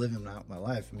principles I'm living out in my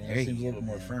life. I mean, it seems a little bit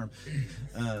more firm.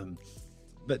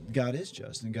 But God is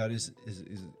just, and God is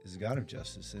a God of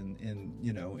justice, and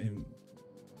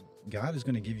God is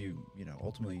going to give you,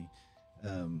 ultimately,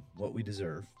 what we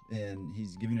deserve, and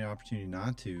He's giving you an opportunity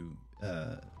not to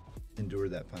endure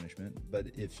that punishment. But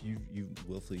if you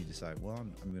willfully decide, well,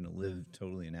 I'm going to live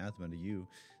totally anathema to you,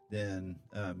 then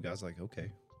God's like,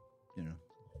 okay,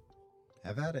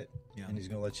 have at it, and He's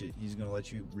going to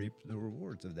let you reap the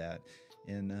rewards of that,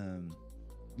 and and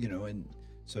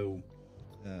so.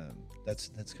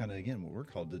 That's kind of, again, what we're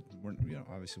called to.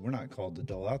 Obviously we're not called to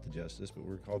dole out the justice, but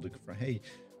we're called to confront. Hey,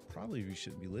 probably we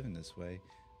shouldn't be living this way,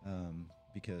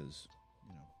 because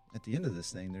at the end of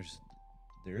this thing,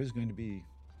 there is going to be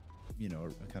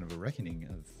a kind of a reckoning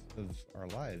of our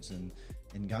lives, and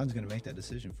God's going to make that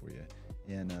decision for you,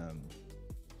 and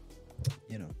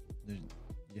you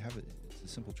have it. It's a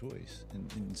simple choice,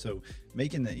 and so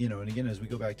making that, and again, as we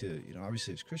go back to,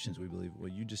 obviously as Christians, we believe, well,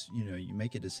 you just, you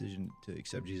make a decision to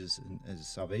accept Jesus as a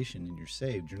salvation, and you're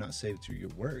saved. You're not saved through your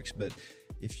works, but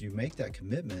if you make that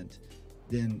commitment,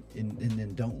 then and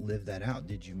then don't live that out.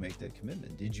 Did you make that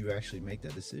commitment? Did you actually make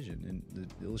that decision? And the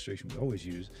illustration we always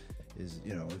use is,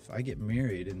 if I get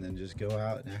married and then just go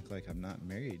out and act like I'm not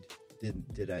married,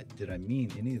 did I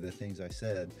mean any of the things I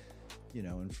said,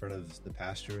 in front of the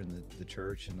pastor and the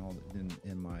church and all,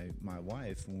 and my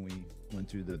wife when we went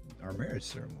through our marriage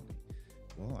ceremony?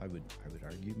 Well, I would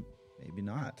argue maybe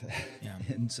not. Yeah.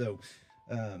 And so,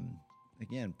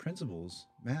 again, principles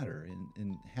matter,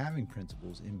 and having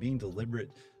principles and being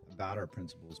deliberate about our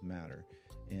principles matter,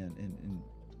 and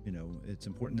it's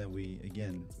important that we,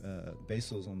 again, base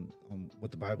those on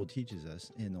what the Bible teaches us,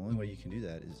 and the only way you can do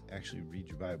that is actually read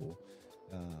your Bible.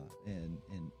 And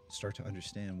start to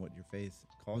understand what your faith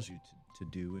calls you to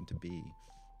do and to be.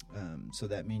 So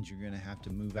that means you're going to have to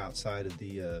move outside of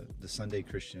the Sunday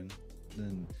Christian,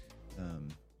 then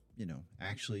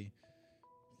actually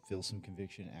feel some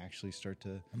conviction. Actually start to.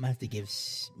 I'm gonna have to give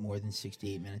more than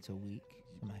 68 minutes a week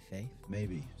to my faith.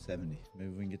 Maybe 70. Maybe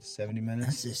we can get to 70 minutes.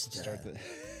 That's just start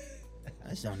I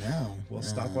just don't know. Well,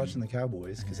 stop watching the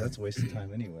Cowboys, because that's a waste of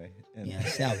time anyway. And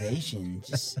salvation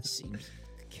just seems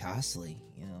costly,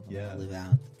 live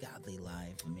out a godly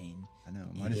life. I mean, I know,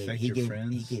 it might affect your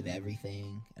friends. He gave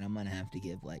everything, and I'm gonna have to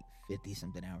give like 50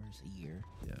 something hours a year.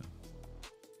 Yeah.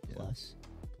 Plus.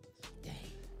 Dang.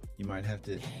 You might have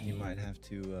to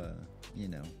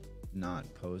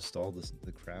not post all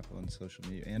the crap on social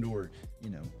media, and or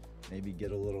maybe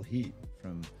get a little heat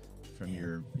from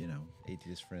your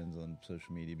atheist friends on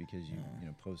social media because you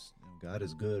post God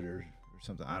is good or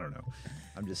something. I don't know.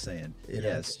 I'm just saying.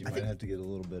 Yes, you might have to get a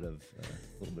little bit of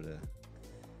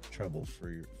trouble for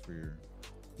your.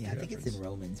 Yeah, I think it's in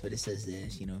Romans, but it says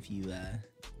this. If you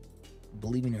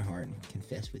believe in your heart and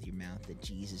confess with your mouth that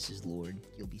Jesus is Lord,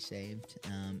 you'll be saved.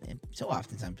 And so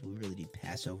oftentimes we really do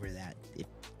pass over that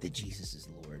Jesus is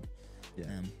Lord,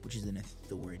 which is an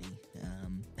authority.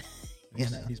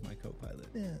 He's my co-pilot.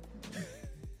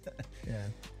 Yeah.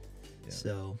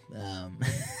 So.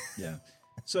 Yeah.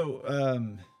 So,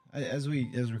 as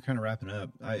we're kind of wrapping up,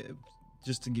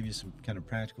 just to give you some kind of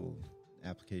practical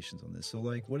applications on this. So,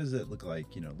 like, what does it look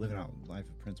like, living out life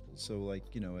of principles? So, like,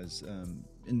 as the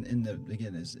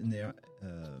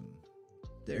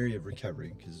area of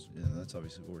recovery, because that's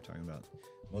obviously what we're talking about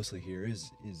mostly here. Is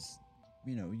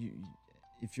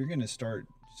if you're going to start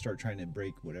trying to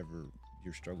break whatever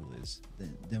your struggle is,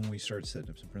 then we start setting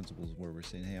up some principles where we're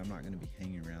saying, hey, I'm not going to be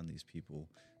hanging around these people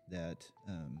that.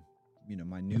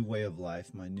 My new way of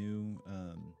life, my new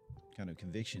kind of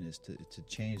conviction is to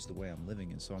change the way I'm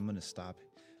living. And so I'm going to stop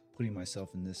putting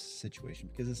myself in this situation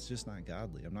because it's just not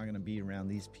godly. I'm not going to be around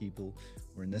these people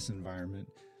or in this environment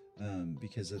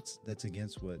because that's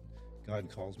against what God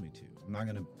calls me to. I'm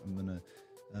going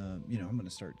to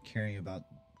start caring about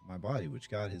my body, which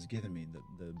God has given me,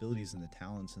 the abilities and the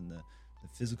talents and the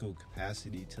physical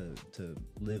capacity to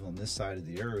live on this side of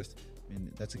the earth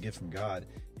mean, that's a gift from God,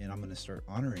 and I'm going to start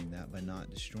honoring that by not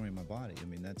destroying my body. I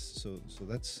mean, that's so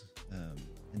that's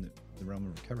in the realm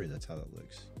of recovery. That's how that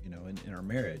looks. You know, in our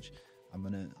marriage, I'm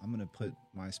gonna put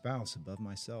my spouse above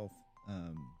myself.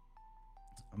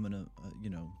 I'm gonna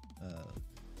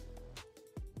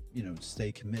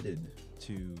stay committed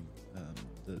to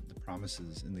the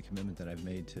promises and the commitment that I've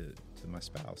made to my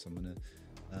spouse. I'm gonna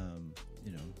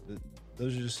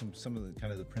those are just some of the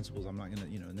kind of the principles. I'm not gonna,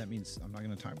 and that means I'm not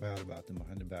gonna talk bad about them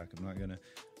behind their back. I'm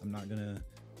not gonna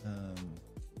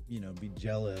be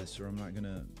jealous, or I'm not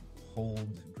gonna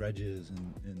hold grudges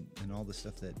and all the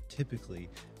stuff that typically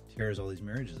tears all these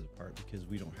marriages apart, because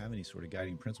we don't have any sort of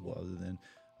guiding principle other than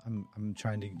I'm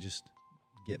trying to just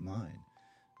get mine.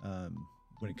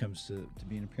 When it comes to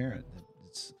being a parent,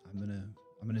 I'm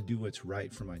gonna do what's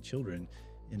right for my children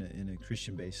in a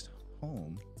Christian-based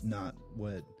home, not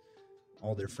what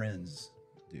all their friends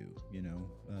do.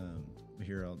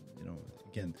 Here,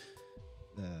 again,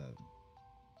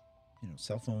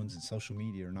 cell phones and social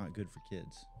media are not good for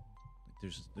kids.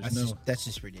 That's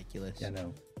just ridiculous. Yeah,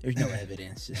 no, there's no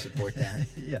evidence to support that.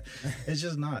 Yeah, it's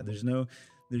just not. There's no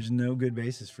good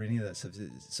basis for any of that stuff.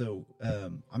 So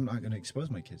I'm not going to expose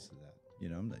my kids to that.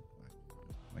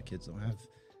 My kids don't have.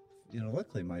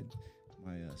 Luckily my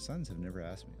sons have never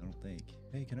asked me. I don't think,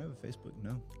 hey, can I have a Facebook?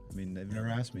 No. I mean, they've never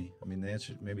asked me. I mean, the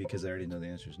answer, maybe because I already know the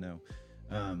answer is no.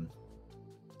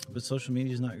 But social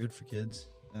media is not good for kids.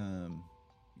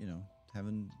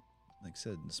 Having, like I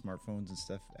said, the smartphones and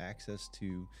stuff, access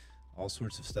to all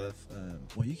sorts of stuff.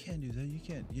 Well, you can't do that. You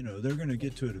can't, they're going to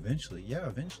get to it eventually. Yeah,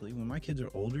 eventually. When my kids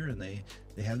are older and they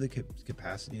have the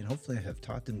capacity, and hopefully I have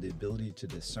taught them the ability to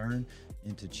discern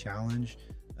and to challenge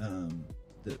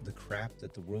the crap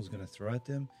that the world's going to throw at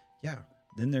them, yeah,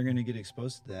 then they're going to get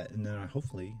exposed to that. And then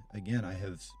hopefully, again, I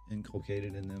have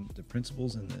inculcated in them the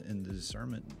principles and the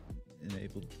discernment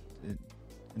enabled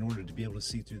in order to be able to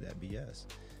see through that BS.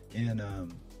 And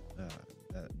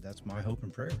that's my hope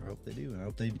and prayer. I hope they do.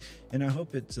 And I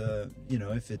hope it's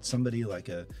if it's somebody like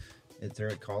if they're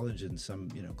at college and some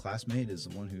classmate is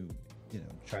the one who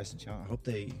tries to challenge, I hope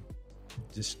they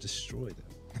just destroy them.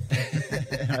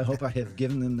 And I hope I have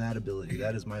given them that ability.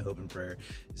 That is my hope and prayer,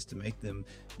 is to make them,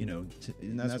 and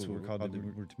that's what we're called to do.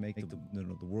 We're to make the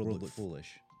world look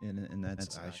foolish, and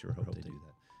that's I sure hope they do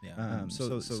that. Yeah.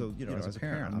 So as a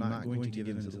parent, I'm not going to give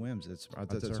in to the whims. That's our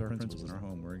principles in our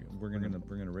home. We're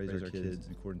gonna raise our kids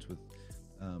in accordance with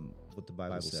what the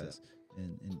Bible says,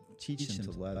 and teach them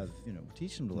to love.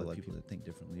 Teach them to love people that think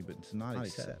differently, but to not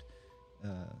accept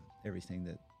everything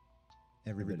that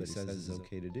everybody says is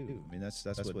okay to do. I mean, that's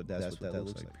what that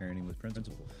looks like. Parenting with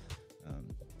principle. I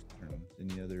don't know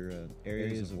any other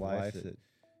areas of life that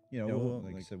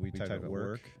like I said, we talk about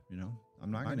work.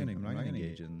 I'm not going to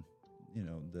engage in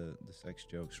the sex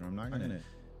jokes, or I'm not going to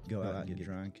go out and get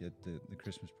drunk at the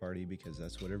Christmas party because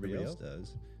that's what everybody else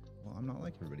does. Well, I'm not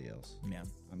like everybody else. Yeah,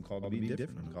 I'm called to be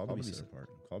different. I'm called to be set apart.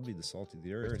 I'm called to be the salt of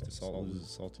the earth. If the salt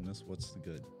loses saltiness, what's the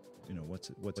good?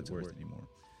 What's it worth anymore?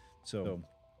 So.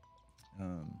 I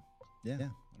don't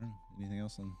know. Anything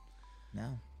else on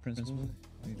principle?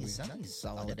 It's a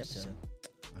solid episode.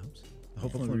 I hope so.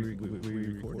 Hopefully we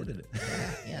recorded it.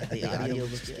 Yeah, the audio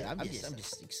looks good. I'm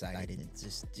just excited. It's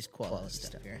just quality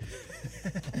stuff here.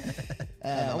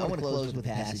 I want to close with a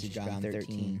passage, John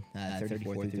 13,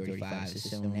 34 through 35.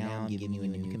 So now I'm giving you a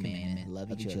new commandment: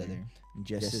 love each other.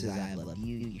 Just as I love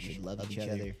you, you should love each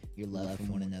other. Your love for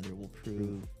one another will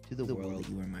prove to the world that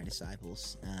you are my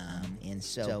disciples. And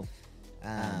so.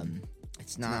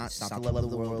 It's not the love of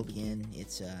the world again.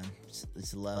 It's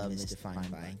love is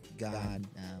defined by God.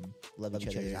 Love each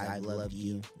other as I love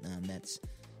you. That's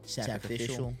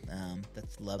sacrificial.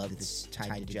 That's love that's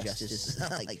tied to justice,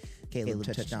 like Caleb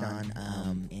touched on.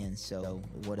 And so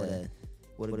what a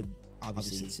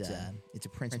obviously it's a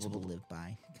principle to live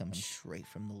by. It comes straight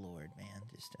from the Lord, man.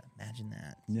 Just imagine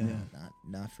that. Yeah.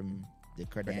 Not from the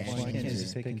Kardashians. Well, I can't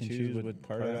just pick and choose what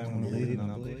part I want to believe and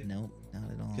not believe. No, not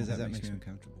at all. Because that makes me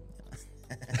uncomfortable.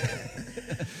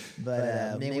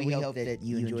 But we hope that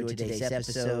you enjoyed today's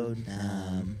episode.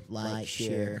 Like,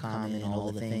 share, comment on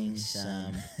all the things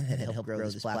that help grow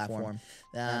this platform.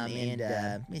 And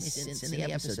send the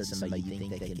episode to somebody you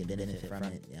think that can benefit from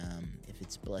it. If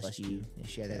it's blessed you,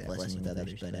 share that blessing with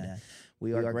others. But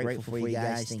we are grateful for you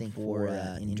guys. Thank you for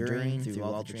enduring through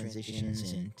all the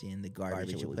transitions and the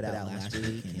garbage that we put out last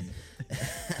week.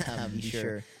 And be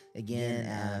sure.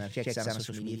 Again, check us out on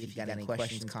social media if you've got any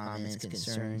questions, comments,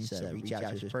 concerns. Reach out to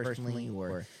us personally,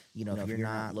 or if you're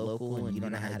not local and you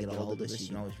don't know how to get a hold of us, you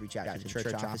can always reach out to the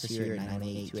church office here at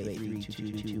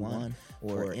 918-283-2221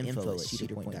 or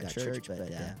info@cedarpoint.church.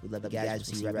 But we love you guys. We'll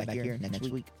see you right back here next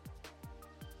week.